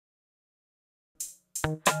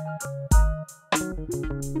Pretty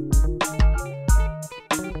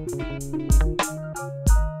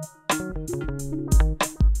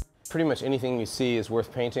much anything you see is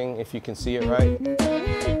worth painting if you can see it right.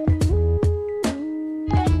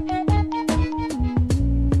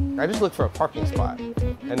 I just look for a parking spot,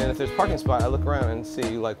 and then if there's a parking spot, I look around and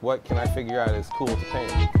see like what can I figure out is cool to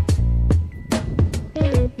paint.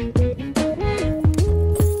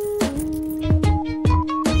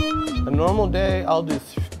 A normal day, I'll do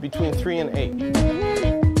between 3 and 8.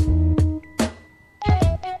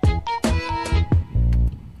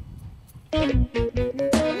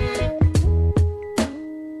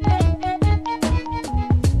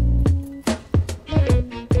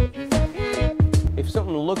 If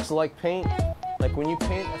something looks like paint, like when you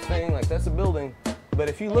paint a thing, like that's a building, but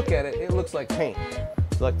if you look at it, it looks like paint.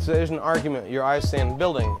 Like, so there's an argument, your eyes saying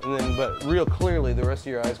building, and then, but real clearly the rest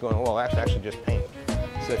of your eyes going, well, that's actually just paint.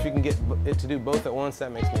 So if you can get it to do both at once,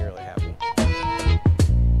 that makes me really happy.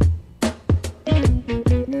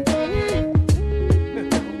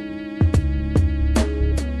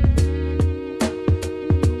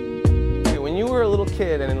 When you were a little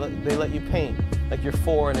kid and they let you paint, like you're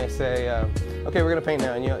 4 and they say, okay, we're gonna paint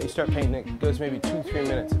now, and you start painting, it goes maybe 2-3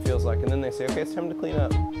 minutes, it feels like, and then they say, okay, it's time to clean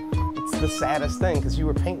up. It's the saddest thing, because you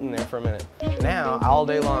were painting there for a minute. Now, all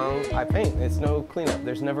day long, I paint. It's no cleanup.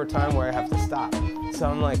 There's never a time where I have to stop. So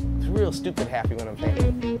I'm like real stupid happy when I'm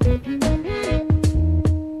painting.